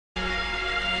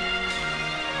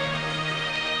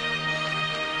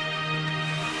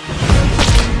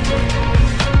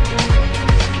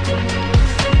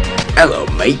Hello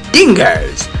mate,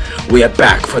 Dingoes! We are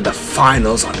back for the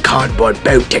finals on cardboard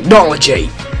boat technology.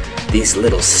 These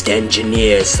little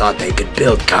stengineers thought they could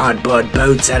build cardboard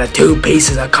boats out of 2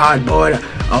 pieces of cardboard,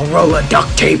 a roll of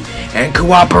duct tape, and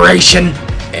cooperation.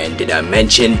 And did I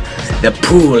mention, the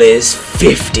pool is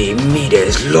 50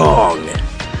 meters long.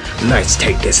 Let's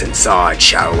take this inside,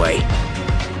 shall we?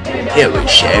 Here we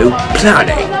show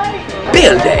planning,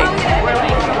 building,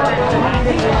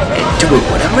 and doing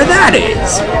whatever that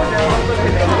is.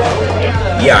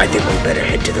 Yeah, I think we better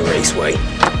head to the raceway.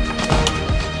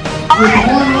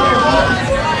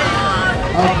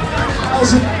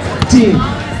 Team.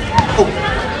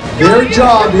 Their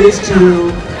job is to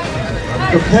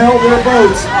propel their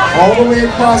boats all the way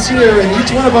across here, and each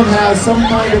one of them has some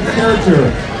kind of character,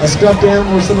 a stuffed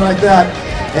animal or something like that.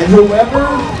 And whoever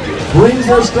brings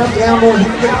their stuffed animal to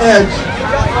the edge,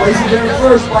 places it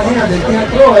first by hand, they can't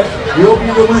throw it, will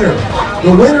be the winner. The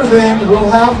winner then will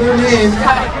have their name,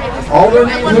 all their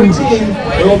names of the team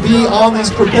will be on this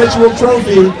perpetual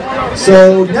trophy.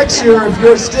 So next year, if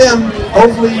you're a STEM,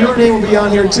 hopefully your name will be on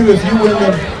here too if you win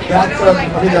the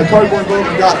cardboard boat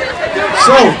and got it.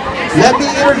 So let me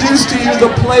introduce to you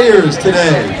the players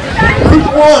today. Group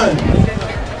 1,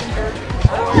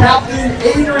 Captain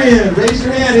Adrian. Raise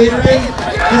your hand, Adrian.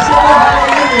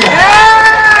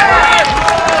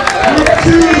 Group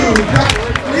 2,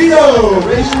 Captain Leo.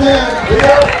 Raise your hand,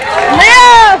 Leo.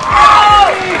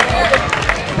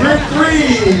 Group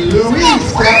 3, Luis.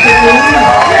 Captain Luis.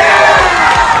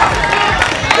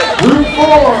 Group 4,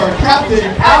 Captain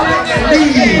Alex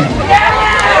Lee.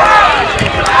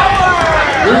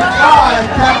 Group 5,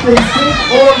 Captain Sink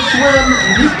or Swim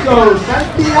Nico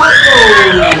Santiago.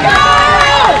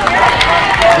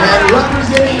 And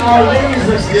representing our ladies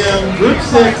of STEM, Group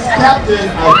 6, Captain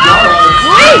Adela.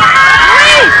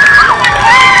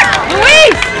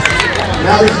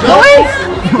 Now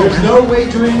there's no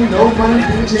wagering, no money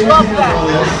being changed on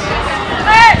this.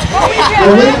 The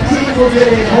winning team will get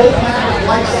a whole pack of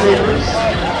lifesavers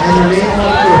and their name on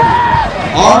the board.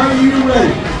 Are you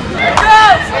ready?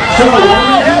 So what we're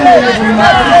going to do is we're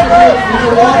going to put the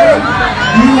water.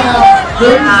 You have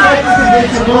 30 seconds to get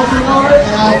your boat in the water,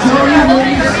 and I'll tell you when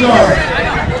you start.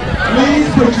 Please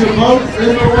put your boats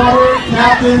in the water,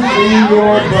 captain in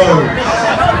your boat.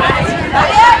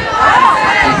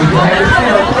 This is how to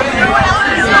start.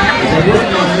 We're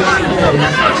working on this today.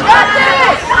 We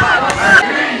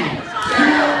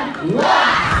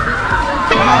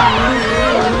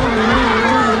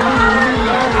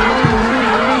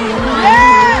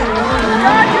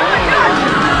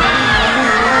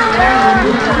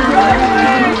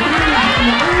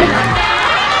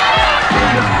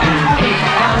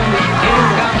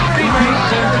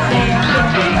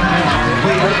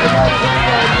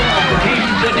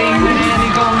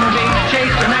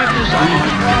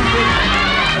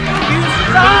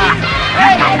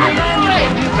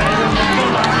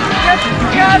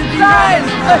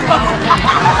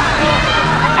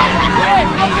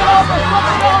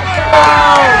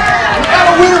got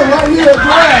a winner right here,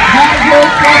 Greg.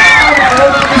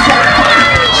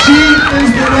 She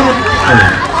is the winner.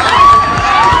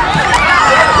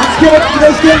 Let's give it to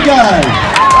those good guys.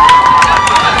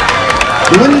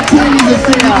 The winning team is a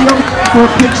stand for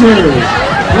pictures.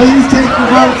 Please take your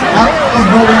votes out of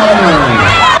the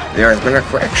winner. There has been a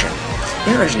correction.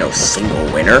 There is no single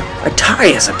winner. A tie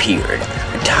has appeared.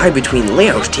 A tie between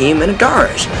Leo's team and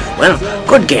Adara's. Well,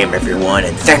 good game everyone,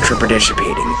 and thanks for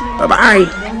participating. Bye-bye.